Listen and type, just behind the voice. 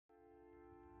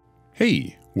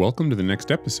Hey, welcome to the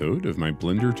next episode of my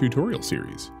Blender tutorial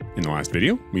series. In the last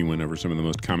video, we went over some of the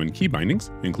most common key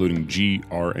bindings, including G,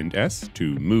 R, and S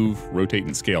to move, rotate,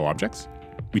 and scale objects.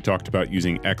 We talked about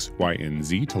using X, Y, and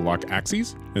Z to lock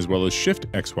axes, as well as Shift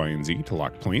X, Y, and Z to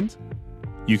lock planes.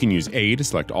 You can use A to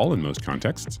select all in most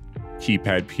contexts.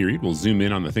 Keypad period will zoom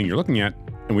in on the thing you're looking at,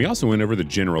 and we also went over the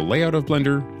general layout of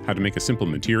Blender, how to make a simple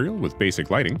material with basic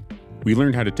lighting. We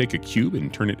learned how to take a cube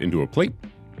and turn it into a plate,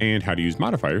 and how to use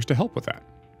modifiers to help with that.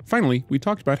 Finally, we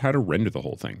talked about how to render the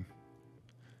whole thing.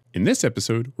 In this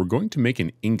episode, we're going to make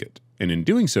an ingot, and in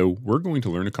doing so, we're going to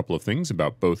learn a couple of things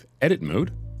about both edit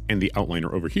mode and the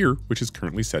outliner over here, which is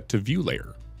currently set to view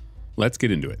layer. Let's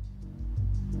get into it.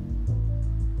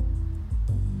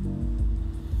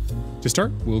 To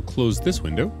start, we'll close this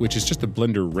window, which is just a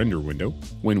Blender render window.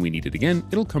 When we need it again,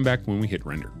 it'll come back when we hit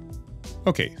render.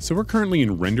 Okay, so we're currently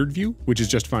in rendered view, which is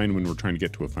just fine when we're trying to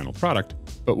get to a final product,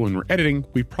 but when we're editing,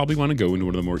 we probably want to go into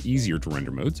one of the more easier to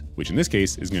render modes, which in this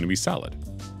case is going to be solid.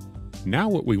 Now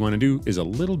what we want to do is a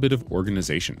little bit of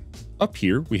organization. Up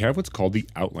here, we have what's called the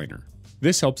outliner.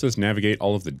 This helps us navigate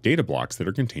all of the data blocks that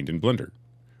are contained in Blender.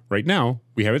 Right now,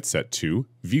 we have it set to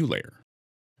view layer.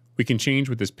 We can change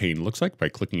what this pane looks like by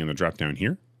clicking on the drop down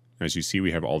here. As you see,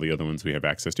 we have all the other ones we have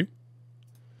access to.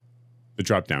 The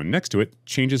drop down next to it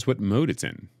changes what mode it's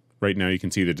in. Right now you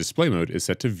can see the display mode is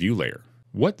set to view layer.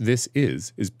 What this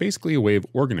is basically a way of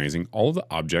organizing all of the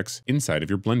objects inside of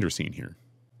your Blender scene here.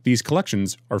 These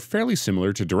collections are fairly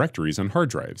similar to directories on hard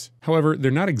drives. However,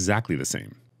 they're not exactly the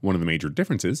same. One of the major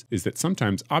differences is that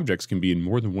sometimes objects can be in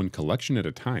more than one collection at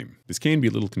a time. This can be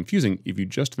a little confusing if you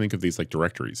just think of these like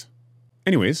directories.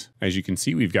 Anyways, as you can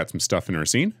see, we've got some stuff in our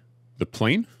scene. The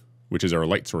plane, which is our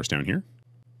light source down here.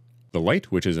 The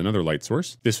light, which is another light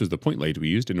source. This was the point light we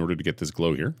used in order to get this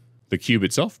glow here. The cube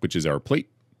itself, which is our plate.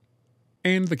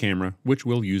 And the camera, which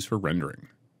we'll use for rendering.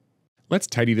 Let's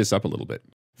tidy this up a little bit.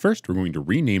 First, we're going to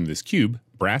rename this cube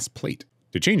brass plate.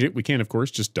 To change it, we can, of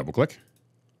course, just double click.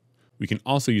 We can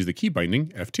also use the key binding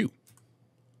F2.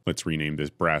 Let's rename this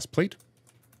brass plate.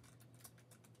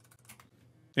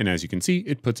 And as you can see,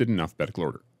 it puts it in alphabetical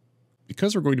order.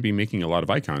 Because we're going to be making a lot of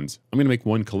icons, I'm going to make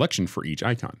one collection for each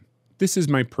icon. This is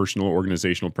my personal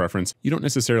organizational preference. You don't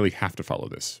necessarily have to follow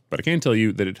this, but I can tell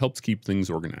you that it helps keep things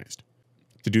organized.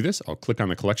 To do this, I'll click on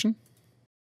the collection.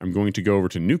 I'm going to go over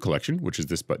to New Collection, which is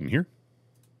this button here.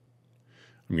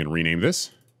 I'm going to rename this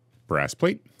Brass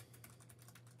Plate.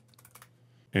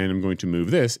 And I'm going to move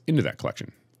this into that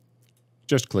collection.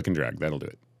 Just click and drag, that'll do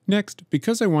it. Next,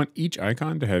 because I want each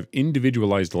icon to have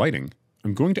individualized lighting,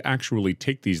 I'm going to actually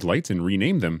take these lights and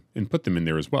rename them and put them in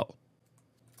there as well.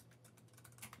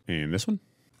 And this one.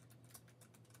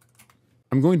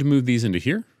 I'm going to move these into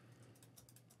here.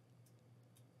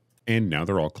 And now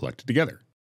they're all collected together.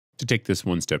 To take this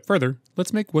one step further,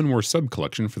 let's make one more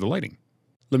sub-collection for the lighting.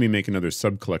 Let me make another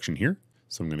sub-collection here.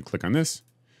 So I'm going to click on this.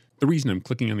 The reason I'm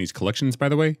clicking on these collections, by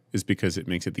the way, is because it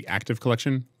makes it the active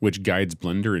collection, which guides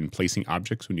Blender in placing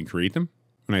objects when you create them.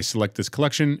 When I select this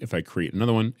collection, if I create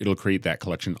another one, it'll create that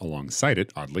collection alongside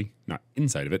it, oddly, not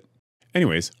inside of it.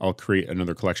 Anyways, I'll create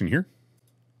another collection here.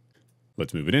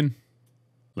 Let's move it in.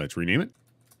 Let's rename it.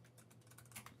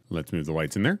 Let's move the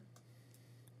lights in there.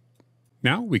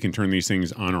 Now we can turn these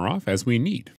things on or off as we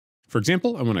need. For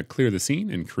example, I want to clear the scene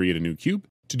and create a new cube.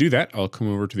 To do that, I'll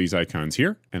come over to these icons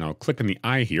here and I'll click on the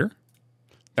eye here.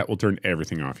 That will turn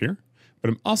everything off here. But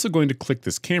I'm also going to click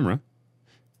this camera.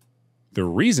 The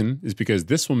reason is because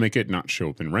this will make it not show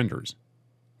up in renders.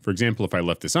 For example, if I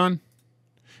left this on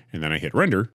and then I hit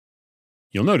render,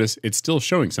 you'll notice it's still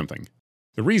showing something.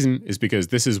 The reason is because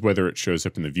this is whether it shows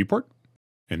up in the viewport,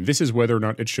 and this is whether or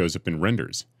not it shows up in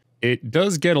renders. It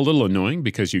does get a little annoying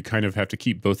because you kind of have to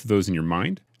keep both of those in your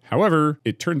mind. However,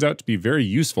 it turns out to be very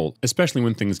useful, especially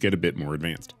when things get a bit more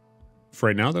advanced. For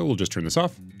right now though, we'll just turn this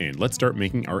off, and let's start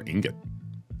making our ingot.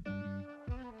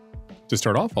 To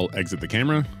start off, I'll exit the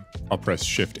camera, I'll press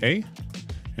Shift A,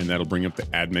 and that'll bring up the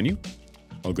Add menu.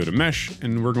 I'll go to Mesh,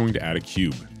 and we're going to add a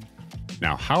cube.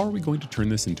 Now, how are we going to turn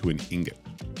this into an ingot?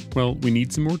 Well, we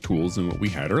need some more tools than what we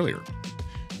had earlier.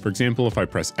 For example, if I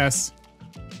press S,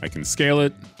 I can scale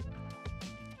it,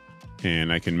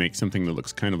 and I can make something that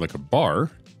looks kind of like a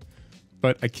bar,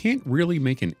 but I can't really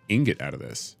make an ingot out of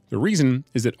this. The reason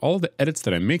is that all the edits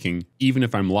that I'm making, even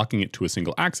if I'm locking it to a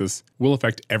single axis, will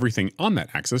affect everything on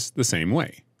that axis the same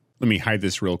way. Let me hide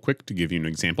this real quick to give you an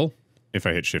example. If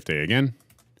I hit Shift A again,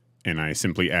 and I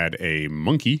simply add a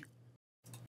monkey.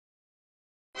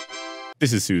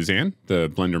 This is Suzanne, the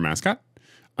Blender mascot.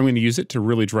 I'm going to use it to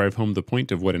really drive home the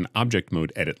point of what an object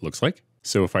mode edit looks like.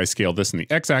 So if I scale this in the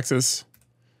X-axis,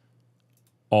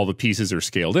 All the pieces are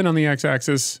scaled in on the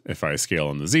x-axis. If I scale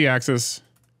on the z-axis,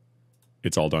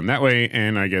 it's all done that way,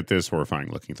 and I get this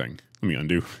horrifying looking thing. Let me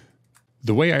undo.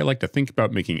 The way I like to think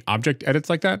about making object edits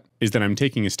like that is that I'm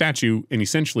taking a statue and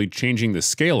essentially changing the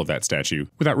scale of that statue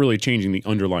without really changing the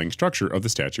underlying structure of the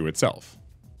statue itself.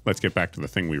 Let's get back to the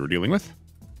thing we were dealing with.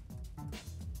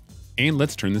 And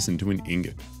let's turn this into an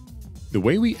ingot. The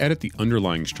way we edit the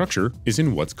underlying structure is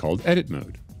in what's called edit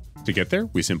mode. To get there,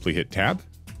 we simply hit tab,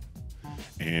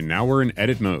 and now we're in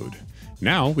edit mode.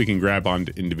 Now we can grab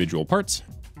onto individual parts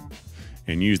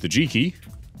and use the G key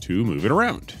to move it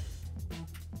around.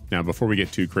 Now, before we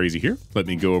get too crazy here, let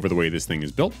me go over the way this thing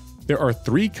is built. There are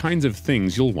 3 kinds of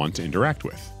things you'll want to interact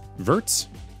with. Verts,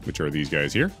 which are these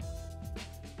guys here.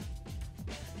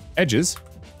 Edges,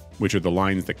 which are the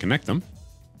lines that connect them.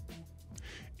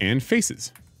 And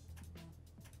faces.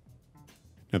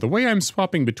 Now, the way I'm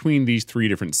swapping between these 3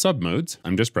 different submodes,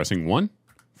 I'm just pressing 1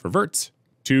 for verts,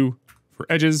 2 for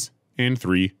edges, and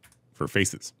 3 for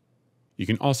faces. You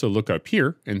can also look up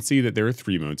here and see that there are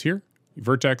 3 modes here: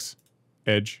 vertex,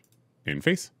 edge, and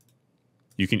face.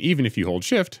 You can even, if you hold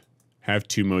shift, have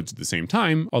 2 modes at the same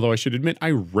time, although I should admit I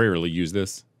rarely use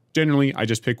this. Generally, I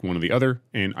just pick one or the other,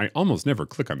 and I almost never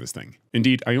click on this thing.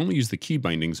 Indeed, I only use the key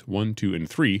bindings 1, 2, and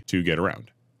 3 to get around.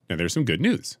 Now there's some good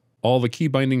news. All the key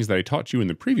bindings that I taught you in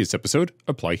the previous episode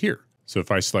apply here. So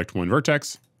if I select one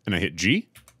vertex and I hit G,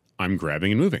 I'm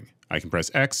grabbing and moving. I can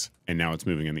press X, and now it's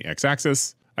moving on the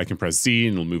X-axis. I can press Z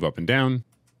and it'll move up and down,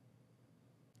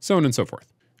 so on and so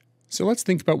forth. So let's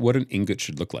think about what an ingot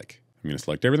should look like. I'm going to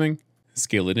select everything,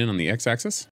 scale it in on the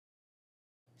X-axis,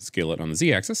 scale it on the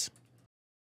Z-axis,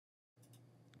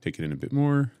 take it in a bit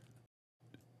more.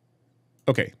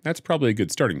 Okay, that's probably a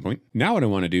good starting point. Now what I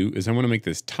want to do is I want to make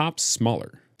this top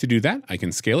smaller. To do that, I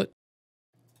can scale it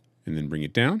and then bring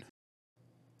it down,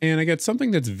 and I get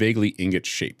something that's vaguely ingot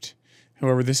shaped.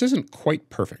 However, this isn't quite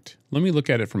perfect. Let me look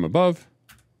at it from above,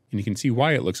 and you can see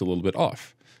why it looks a little bit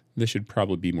off. This should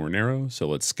probably be more narrow, so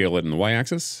let's scale it in the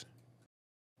y-axis.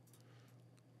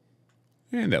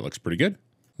 And that looks pretty good.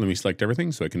 Let me select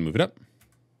everything so I can move it up.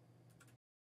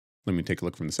 Let me take a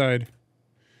look from the side.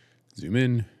 Zoom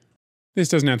in. This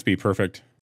doesn't have to be perfect,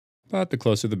 but the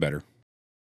closer the better.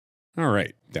 All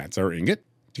right, that's our ingot.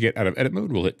 To get out of edit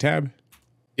mode, we'll hit tab.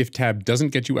 If tab doesn't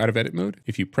get you out of edit mode,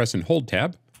 if you press and hold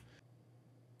tab,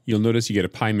 you'll notice you get a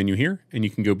pie menu here, and you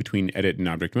can go between edit and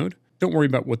object mode. Don't worry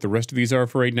about what the rest of these are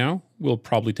for right now. We'll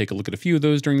probably take a look at a few of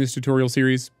those during this tutorial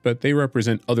series, but they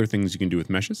represent other things you can do with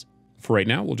meshes. For right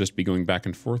now, we'll just be going back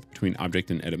and forth between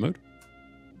object and edit mode.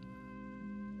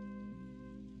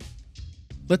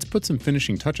 Let's put some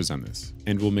finishing touches on this,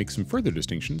 and we'll make some further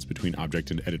distinctions between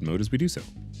object and edit mode as we do so.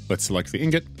 Let's select the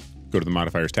ingot, go to the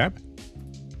modifiers tab,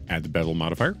 add the bevel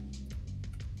modifier.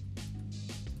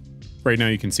 Right now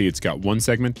you can see it's got 1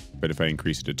 segment, but if I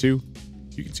increase it to 2,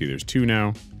 you can see there's 2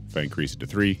 now. If I increase it to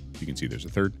 3, you can see there's a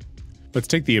 3rd. Let's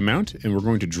take the amount and we're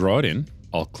going to draw it in.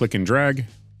 I'll click and drag,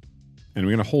 and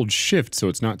we're going to hold shift so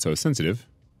it's not so sensitive.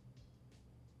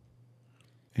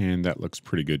 And that looks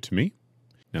pretty good to me.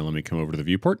 Now let me come over to the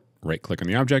viewport, right click on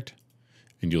the object,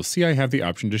 and you'll see I have the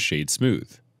option to shade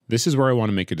smooth. This is where I want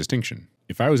to make a distinction.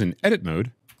 If I was in edit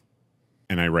mode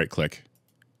and I right click,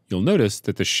 you'll notice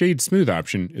that the shade smooth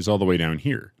option is all the way down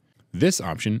here. This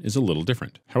option is a little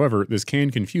different. However, this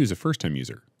can confuse a first-time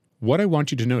user. What I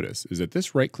want you to notice is that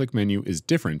this right-click menu is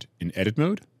different in edit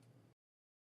mode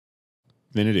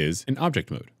than it is in object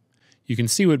mode. You can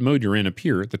see what mode you're in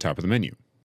appear at the top of the menu.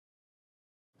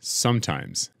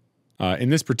 Sometimes. In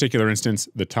this particular instance,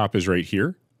 the top is right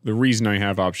here. The reason I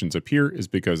have options up here is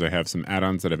because I have some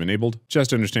add-ons that I've enabled.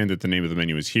 Just understand that the name of the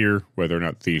menu is here. Whether or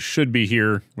not these should be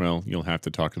here, well, you'll have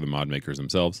to talk to the mod makers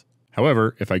themselves.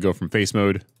 However, if I go from face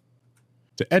mode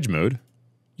to edge mode,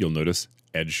 you'll notice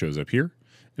edge shows up here.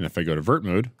 And if I go to vert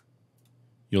mode,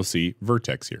 you'll see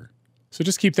vertex here. So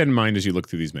just keep that in mind as you look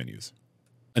through these menus.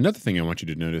 Another thing I want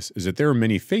you to notice is that there are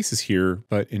many faces here,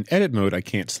 but in edit mode, I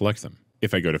can't select them.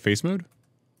 If I go to face mode,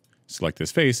 select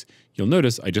this face, you'll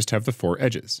notice I just have the 4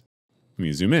 edges. Let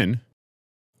me zoom in.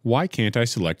 Why can't I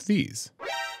select these?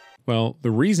 Well,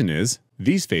 the reason is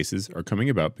these faces are coming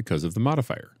about because of the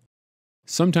modifier.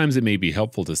 Sometimes it may be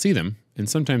helpful to see them, and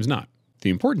sometimes not. The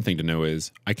important thing to know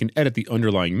is I can edit the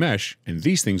underlying mesh, and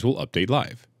these things will update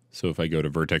live. So if I go to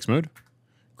vertex mode,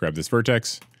 grab this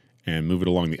vertex, and move it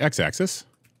along the x-axis,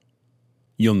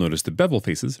 you'll notice the bevel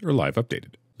faces are live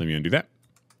updated. Let me undo that.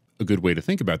 A good way to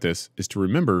think about this is to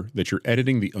remember that you're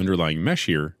editing the underlying mesh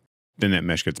here, then that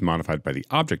mesh gets modified by the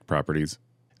object properties,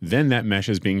 then that mesh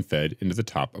is being fed into the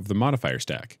top of the modifier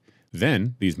stack.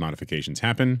 Then these modifications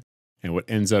happen, and what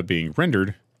ends up being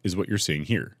rendered is what you're seeing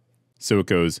here. So it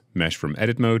goes mesh from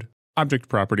edit mode, object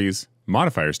properties,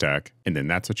 modifier stack, and then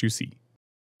that's what you see.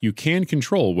 You can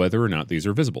control whether or not these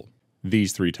are visible.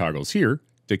 These three toggles here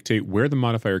dictate where the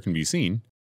modifier can be seen.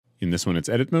 In this one, it's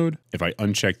edit mode. If I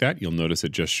uncheck that, you'll notice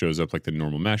it just shows up like the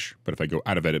normal mesh, but if I go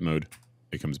out of edit mode,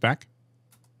 it comes back.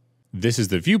 This is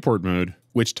the viewport mode,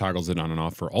 which toggles it on and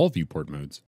off for all viewport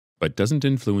modes, but doesn't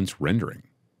influence rendering.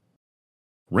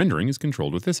 Rendering is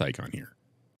controlled with this icon here.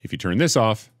 If you turn this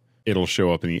off, it'll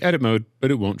show up in the edit mode,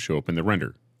 but it won't show up in the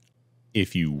render.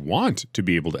 If you want to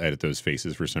be able to edit those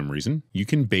faces for some reason, you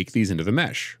can bake these into the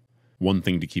mesh. One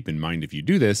thing to keep in mind if you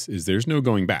do this is there's no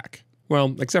going back.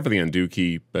 Well, except for the undo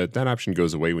key, but that option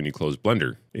goes away when you close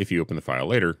Blender. If you open the file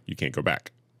later, you can't go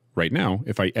back. Right now,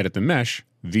 if I edit the mesh,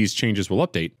 these changes will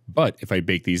update, but if I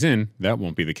bake these in, that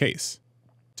won't be the case.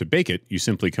 To bake it, you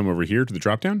simply come over here to the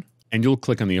dropdown, and you'll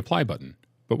click on the Apply button.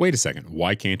 But wait a second,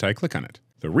 why can't I click on it?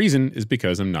 The reason is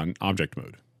because I'm not in object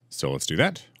mode. So let's do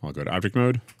that. I'll go to object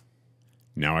mode.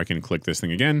 Now I can click this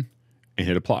thing again and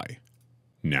hit apply.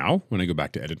 Now, when I go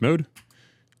back to edit mode,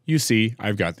 you see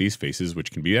I've got these faces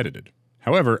which can be edited.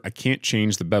 However, I can't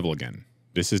change the bevel again.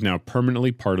 This is now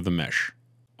permanently part of the mesh.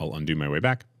 I'll undo my way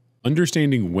back.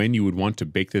 Understanding when you would want to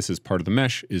bake this as part of the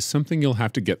mesh is something you'll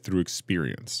have to get through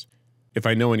experience. If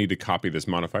I know I need to copy this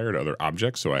modifier to other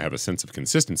objects so I have a sense of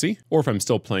consistency, or if I'm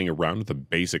still playing around with the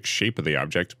basic shape of the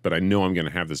object, but I know I'm going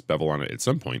to have this bevel on it at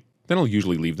some point, then I'll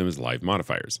usually leave them as live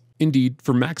modifiers. Indeed,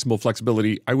 for maximal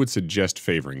flexibility, I would suggest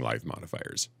favoring live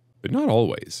modifiers. But not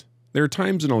always. There are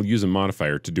times when I'll use a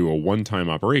modifier to do a one-time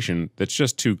operation that's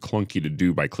just too clunky to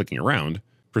do by clicking around,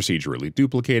 procedurally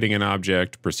duplicating an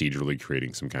object, procedurally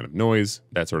creating some kind of noise,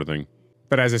 that sort of thing.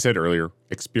 But as I said earlier,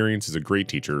 experience is a great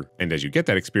teacher, and as you get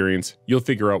that experience, you'll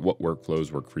figure out what workflows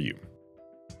work for you.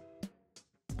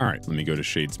 All right, let me go to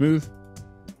Shade Smooth,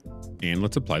 and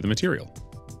let's apply the material.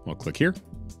 I'll click here.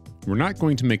 We're not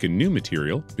going to make a new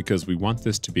material because we want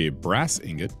this to be a brass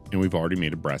ingot, and we've already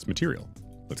made a brass material.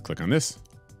 Let's click on this.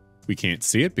 We can't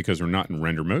see it because we're not in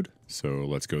render mode, so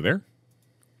let's go there.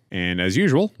 And as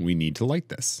usual, we need to light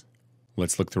this.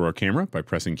 Let's look through our camera by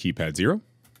pressing keypad 0.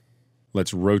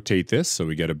 Let's rotate this so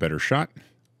we get a better shot.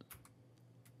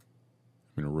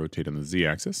 I'm going to rotate on the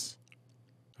Z-axis.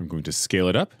 I'm going to scale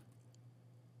it up.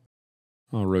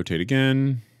 I'll rotate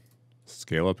again,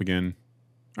 scale up again.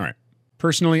 All right.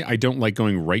 Personally, I don't like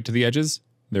going right to the edges.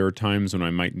 There are times when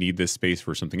I might need this space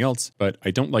for something else, but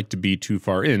I don't like to be too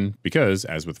far in because,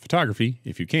 as with photography,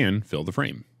 if you can, fill the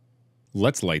frame.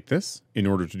 Let's light this. In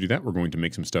order to do that, we're going to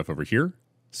make some stuff over here.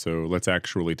 So let's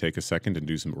actually take a second and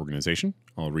do some organization.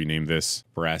 I'll rename this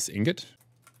Brass Ingot.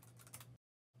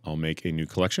 I'll make a new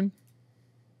collection.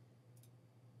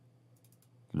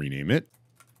 Rename it.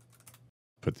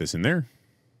 Put this in there.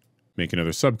 Make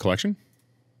another sub-collection.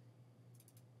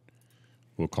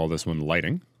 We'll call this one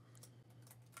Lighting.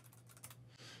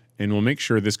 And we'll make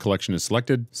sure this collection is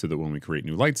selected so that when we create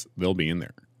new lights, they'll be in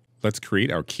there. Let's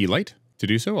create our key light. To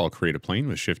do so, I'll create a plane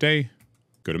with Shift-A,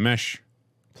 go to Mesh,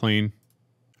 Plane.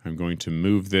 I'm going to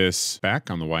move this back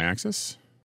on the Y-axis.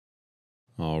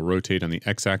 I'll rotate on the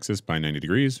X-axis by 90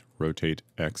 degrees, rotate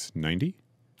X 90.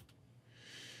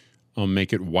 I'll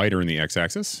make it wider in the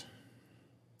X-axis,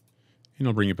 and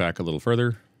I'll bring it back a little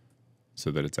further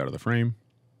so that it's out of the frame.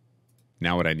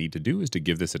 Now what I need to do is to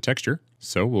give this a texture,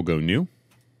 so we'll go New.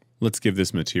 Let's give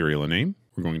this material a name.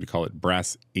 We're going to call it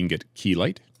Brass Ingot Key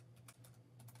Light.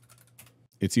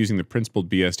 It's using the principled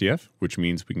BSDF, which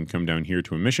means we can come down here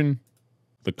to emission.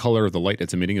 The color of the light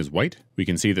it's emitting is white. We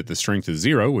can see that the strength is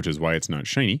 0, which is why it's not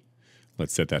shiny.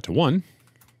 Let's set that to 1,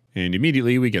 and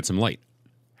immediately we get some light.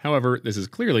 However, this is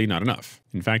clearly not enough.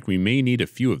 In fact, we may need a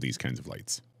few of these kinds of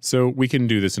lights. So we can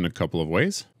do this in a couple of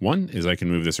ways. One is I can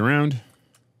move this around.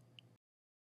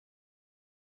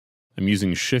 I'm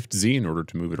using Shift-Z in order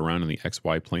to move it around in the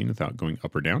XY plane without going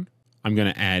up or down. I'm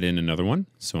going to add in another one,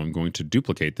 so I'm going to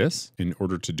duplicate this. In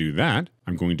order to do that,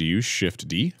 I'm going to use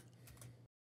Shift-D.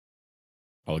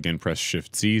 I'll again press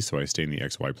Shift-Z so I stay in the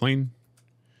XY plane.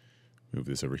 Move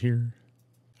this over here.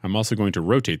 I'm also going to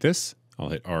rotate this. I'll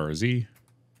hit R or Z.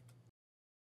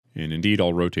 And indeed,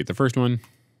 I'll rotate the first one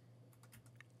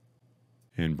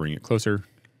and bring it closer.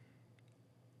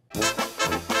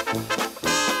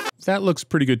 That looks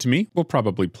pretty good to me. We'll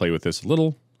probably play with this a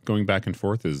little. Going back and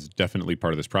forth is definitely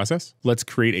part of this process. Let's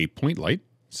create a point light.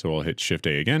 So I'll hit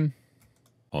Shift-A again.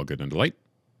 I'll go down to Light.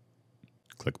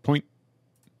 Click Point.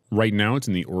 Right now it's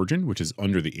in the origin, which is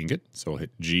under the ingot. So I'll hit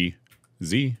G,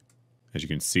 Z. As you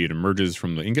can see, it emerges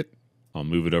from the ingot. I'll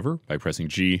move it over by pressing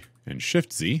G and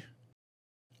Shift-Z.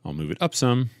 I'll move it up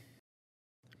some,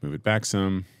 move it back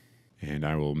some, and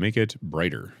I will make it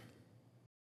brighter.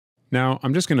 Now,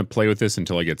 I'm just going to play with this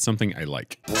until I get something I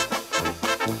like.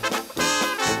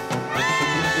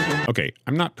 Okay,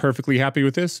 I'm not perfectly happy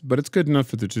with this, but it's good enough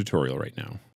for the tutorial right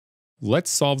now. Let's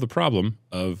solve the problem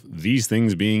of these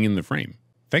things being in the frame.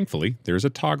 Thankfully, there's a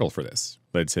toggle for this.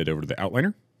 Let's head over to the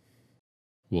outliner.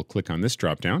 We'll click on this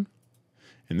drop-down,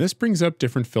 and this brings up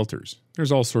different filters.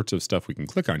 There's all sorts of stuff we can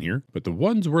click on here, but the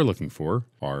ones we're looking for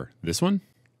are this one,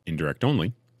 Indirect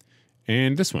Only,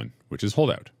 and this one, which is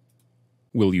Holdout.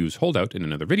 We'll use Holdout in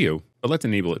another video, but let's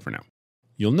enable it for now.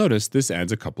 You'll notice this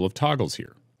adds a couple of toggles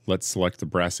here. Let's select the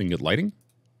brass ingot lighting.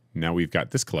 Now we've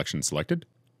got this collection selected,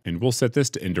 and we'll set this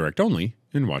to Indirect Only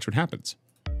and watch what happens.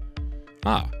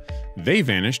 Ah, they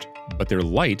vanished, but their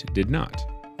light did not.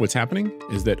 What's happening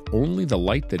is that only the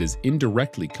light that is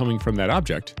indirectly coming from that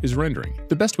object is rendering.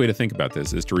 The best way to think about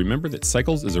this is to remember that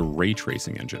Cycles is a ray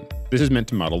tracing engine. This is meant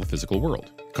to model the physical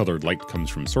world. Colored light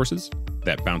comes from sources,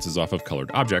 that bounces off of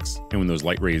colored objects, and when those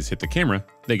light rays hit the camera,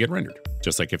 they get rendered.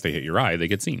 Just like if they hit your eye, they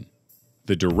get seen.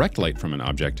 The direct light from an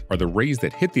object are the rays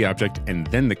that hit the object and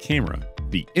then the camera.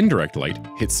 The indirect light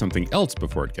hits something else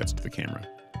before it gets to the camera.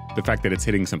 The fact that it's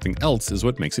hitting something else is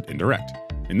what makes it indirect.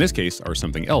 In this case, our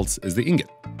something else is the ingot.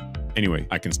 Anyway,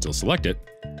 I can still select it.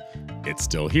 It's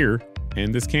still here,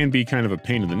 and this can be kind of a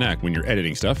pain in the neck when you're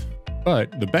editing stuff.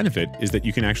 But the benefit is that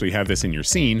you can actually have this in your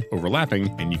scene, overlapping,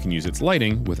 and you can use its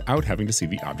lighting without having to see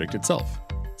the object itself.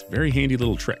 It's a very handy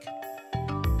little trick.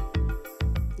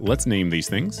 Let's name these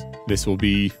things. This will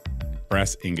be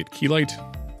brass ingot key light.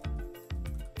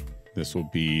 This will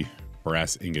be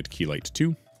brass ingot key light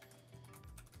 2.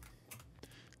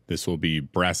 This will be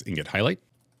brass ingot highlight.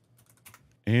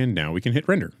 And now we can hit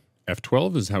render.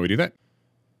 F12 is how we do that.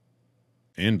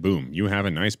 And boom, you have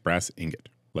a nice brass ingot.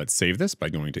 Let's save this by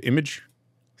going to Image,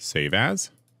 Save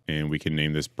As, and we can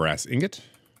name this brass ingot.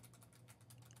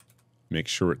 Make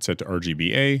sure it's set to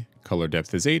RGBA, color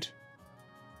depth is 8,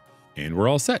 and we're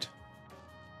all set.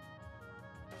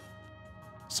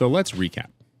 So let's recap.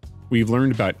 We've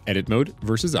learned about edit mode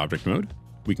versus object mode.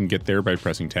 We can get there by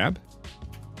pressing Tab.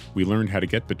 We learned how to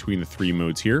get between the 3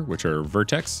 modes here, which are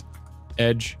vertex,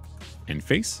 edge, and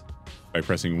face, by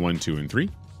pressing 1, 2, and 3.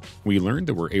 We learned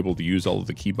that we're able to use all of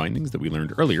the key bindings that we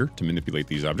learned earlier to manipulate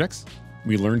these objects.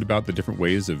 We learned about the different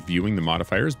ways of viewing the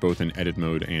modifiers, both in edit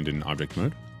mode and in object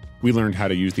mode. We learned how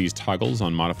to use these toggles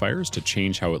on modifiers to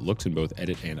change how it looks in both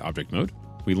edit and object mode.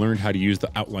 We learned how to use the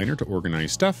outliner to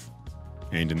organize stuff.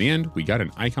 And in the end, we got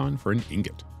an icon for an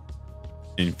ingot.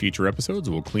 In future episodes,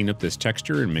 we'll clean up this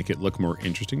texture and make it look more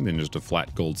interesting than just a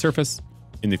flat gold surface.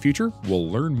 In the future, we'll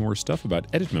learn more stuff about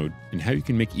edit mode and how you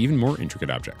can make even more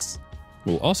intricate objects.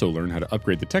 We'll also learn how to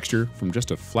upgrade the texture from just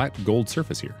a flat gold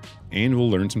surface here. And we'll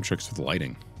learn some tricks with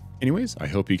lighting. Anyways, I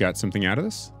hope you got something out of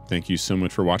this. Thank you so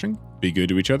much for watching. Be good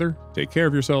to each other, take care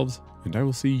of yourselves, and I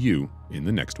will see you in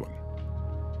the next one.